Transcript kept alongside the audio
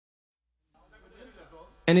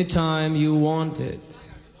anytime you want it.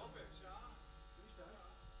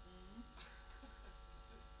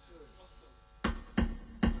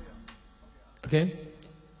 Okay?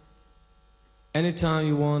 Anytime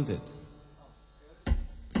you want it.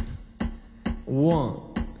 1,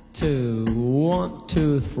 2, 1,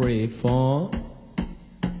 2, 3, 4.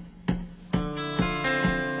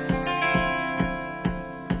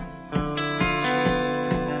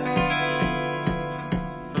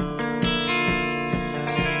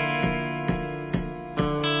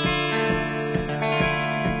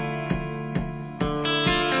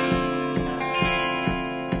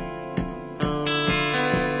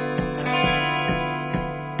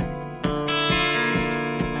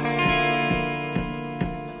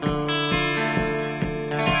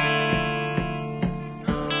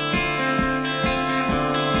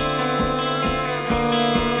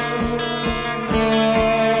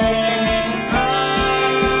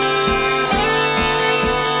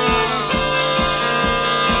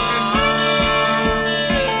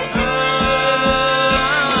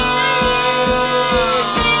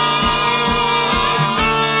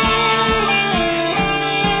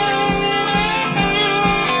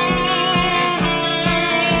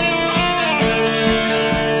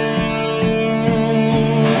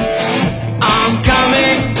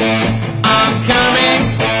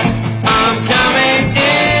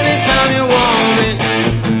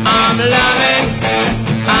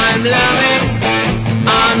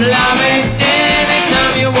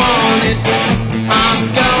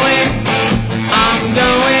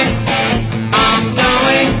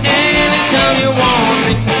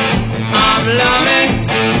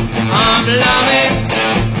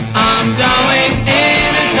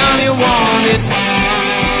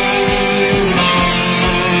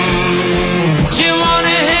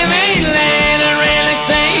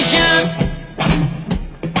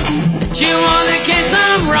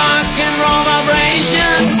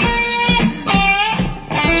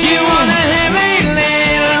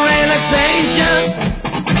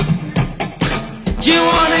 You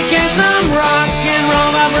wanna get some rock and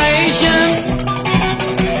roll vibration?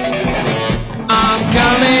 I'm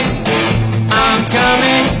coming, I'm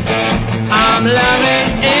coming, I'm loving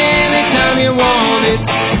anytime you want it.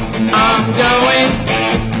 I'm going,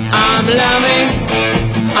 I'm loving,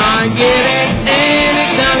 I get it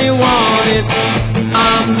anytime you want it.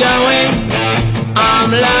 I'm going,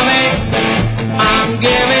 I'm loving, I'm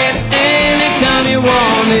giving anytime you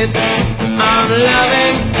want it. I'm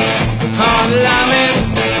loving, I'm loving,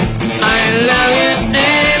 I love it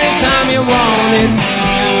anytime you want it.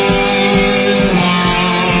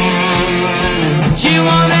 Do you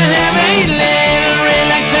wanna have a little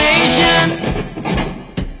relaxation?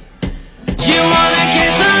 Do you wanna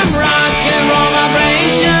get some rock and roll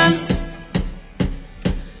vibration?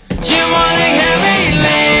 Do you wanna have a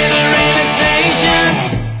little relaxation?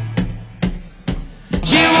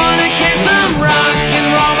 Do you wanna get some rock and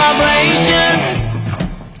roll vibration?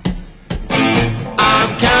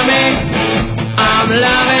 I'm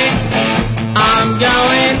loving, I'm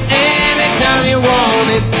going anytime you want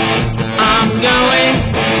it. I'm going,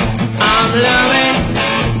 I'm loving,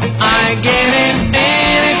 I get it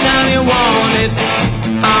anytime you want it.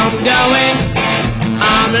 I'm going,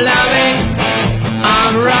 I'm loving,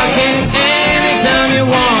 I'm rocking anytime you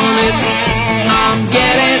want it. I'm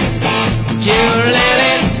getting, you let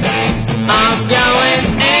it. I'm going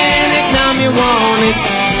anytime you want it.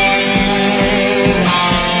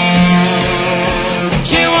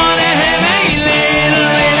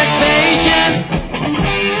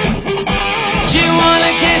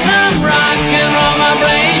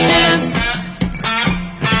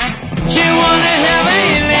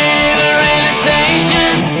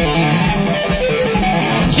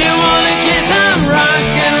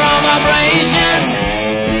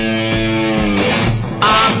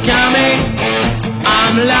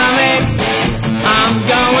 I'm loving, I'm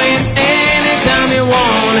going anytime you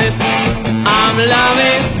want it. I'm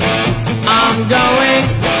loving, I'm going,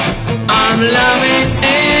 I'm loving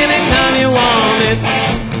anytime you want it.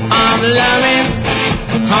 I'm loving,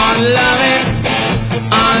 hard loving,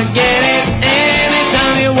 I get it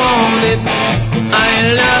anytime you want it.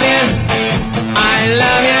 I love you, I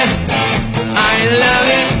love you, I love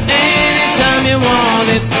you anytime you want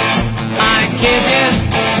it. I kiss you,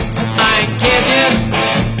 I kiss you,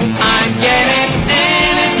 I get it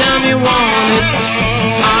anytime you want it.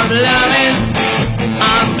 I'm loving,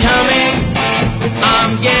 I'm coming,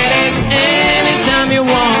 I'm getting anytime you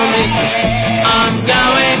want it. I'm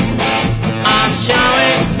going, I'm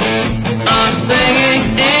showing,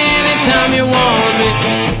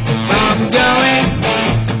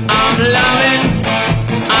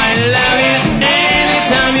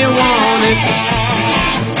 Oh,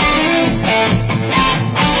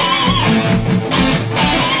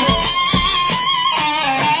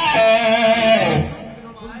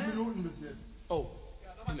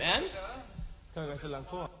 im Ernst? Das kam gar nicht so lang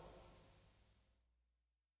vor.